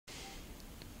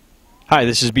Hi,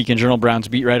 this is Beacon Journal Browns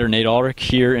beat writer Nate Ulrich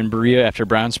here in Berea after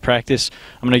Browns practice.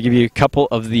 I'm going to give you a couple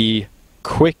of the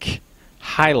quick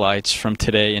highlights from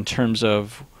today in terms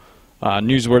of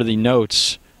newsworthy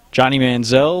notes. Johnny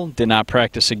Manziel did not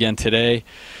practice again today,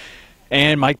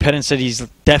 and Mike Pettin said he's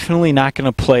definitely not going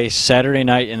to play Saturday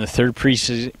night in the third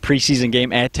preseason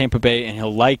game at Tampa Bay, and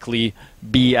he'll likely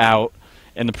be out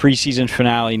in the preseason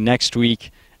finale next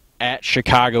week at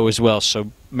Chicago as well.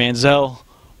 So Manziel,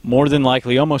 more than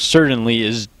likely, almost certainly,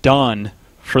 is done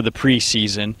for the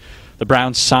preseason. The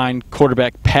Browns signed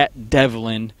quarterback Pat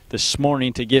Devlin this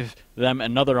morning to give them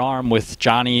another arm with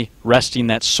Johnny resting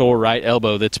that sore right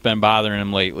elbow that's been bothering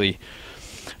him lately.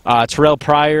 Terrell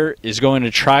Pryor is going to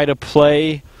try to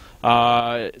play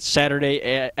Saturday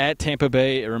at Tampa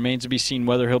Bay. It remains to be seen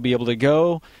whether he'll be able to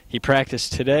go. He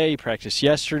practiced today. He practiced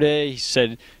yesterday. He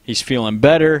said he's feeling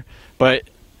better, but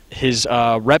his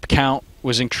rep count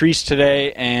was increased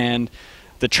today, and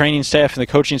the training staff and the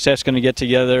coaching staff is going to get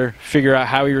together, figure out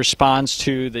how he responds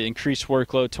to the increased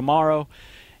workload tomorrow.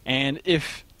 And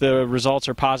if the results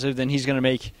are positive, then he's going to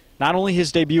make not only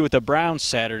his debut with the Browns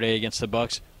Saturday against the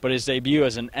Bucs, but his debut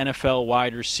as an NFL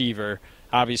wide receiver,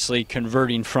 obviously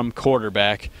converting from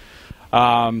quarterback.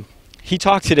 He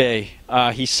talked today.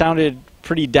 He sounded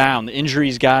pretty down. The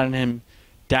injury's gotten him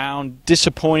down,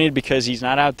 disappointed because he's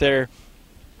not out there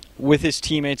with his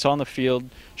teammates on the field,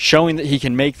 showing that he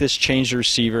can make this change to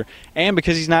receiver, and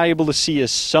because he's not able to see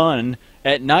his son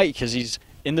at night because he's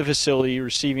in the facility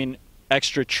receiving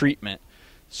extra treatment.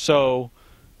 So,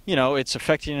 you know, it's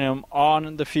affecting him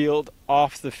on the field,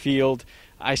 off the field.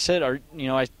 I said,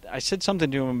 I said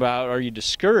something to him about, are you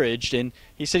discouraged? And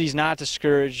he said he's not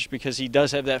discouraged because he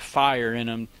does have that fire in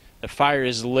him. The fire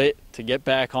is lit to get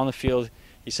back on the field.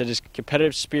 He said his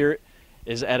competitive spirit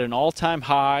is at an all-time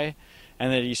high,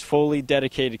 and that he's fully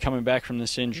dedicated to coming back from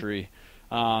this injury.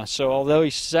 So although he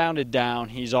sounded down,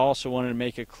 he's also wanted to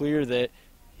make it clear that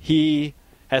he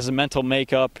has the mental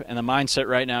makeup and the mindset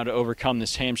right now to overcome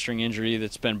this hamstring injury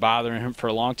that's been bothering him for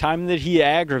a long time, and that he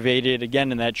aggravated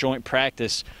again in that joint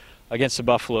practice against the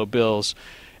Buffalo Bills.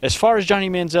 As far as Johnny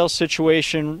Manziel's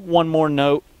situation, one more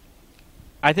note.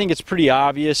 I think it's pretty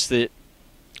obvious that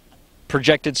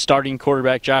projected starting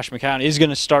quarterback Josh McCown is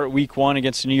going to start week 1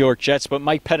 against the New York Jets, but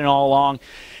Mike Pettin all along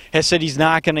has said he's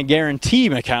not going to guarantee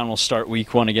McCown will start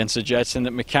week 1 against the Jets, and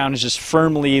that McCown is just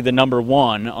firmly the number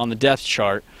 1 on the depth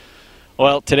chart.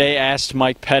 Well, today I asked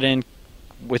Mike Pettin,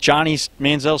 with Johnny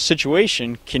Manziel's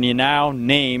situation, can you now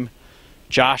name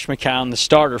Josh McCown the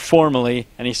starter formally?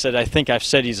 And he said, I think I've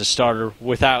said he's a starter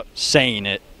without saying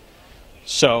it.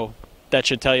 So that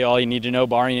should tell you all you need to know.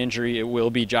 Barring injury, it will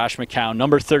be Josh McCown.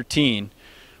 Number 13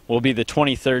 will be the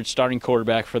 23rd starting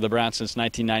quarterback for the Browns since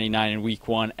 1999 in Week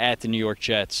 1 at the New York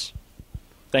Jets.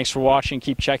 Thanks for watching.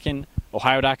 Keep checking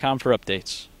Ohio.com for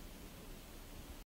updates.